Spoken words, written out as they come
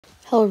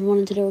Hello everyone,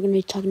 and today we're going to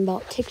be talking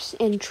about tips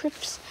and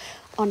tricks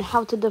on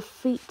how to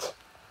defeat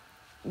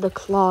the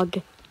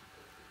clog.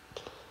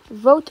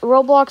 Vote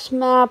Roblox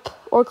map,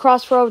 or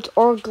Crossroads,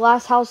 or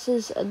Glass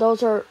Houses.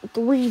 Those are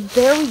three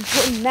very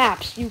good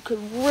maps. You could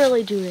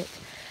really do it.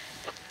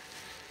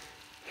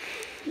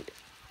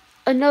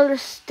 Another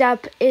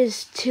step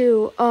is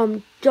to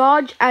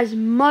dodge as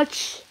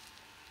much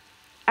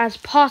as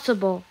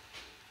possible,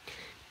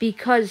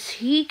 because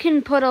he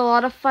can put a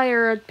lot of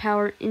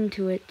firepower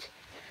into it.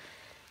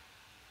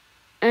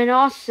 And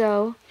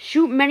also,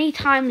 shoot many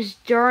times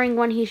during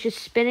when he's just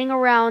spinning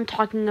around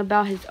talking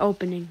about his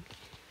opening.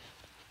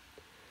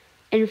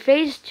 In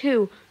Phase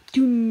 2,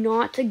 do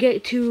not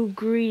get too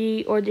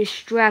greedy or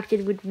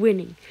distracted with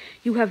winning.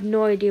 You have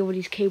no idea what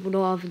he's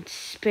capable of in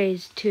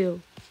Phase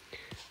 2.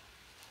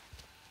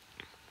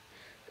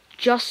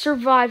 Just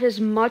survive as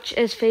much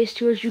as Phase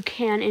 2 as you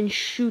can and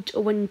shoot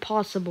when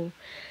possible.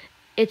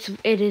 It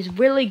is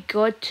really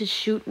good to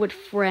shoot with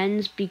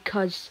friends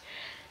because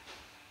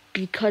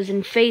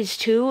in Phase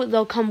 2,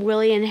 they'll come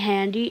really in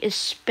handy,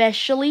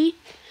 especially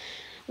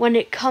when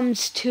it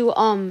comes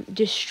to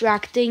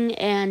distracting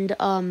and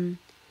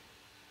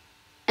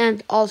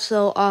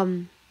also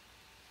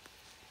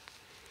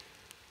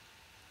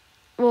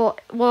well,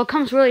 it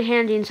comes really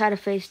handy inside of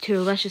Phase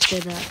 2. Let's just say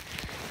that.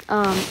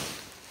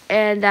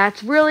 And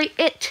that's really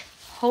it.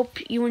 Hope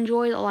you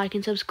enjoyed. Like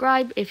and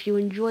subscribe if you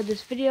enjoyed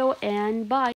this video, and bye.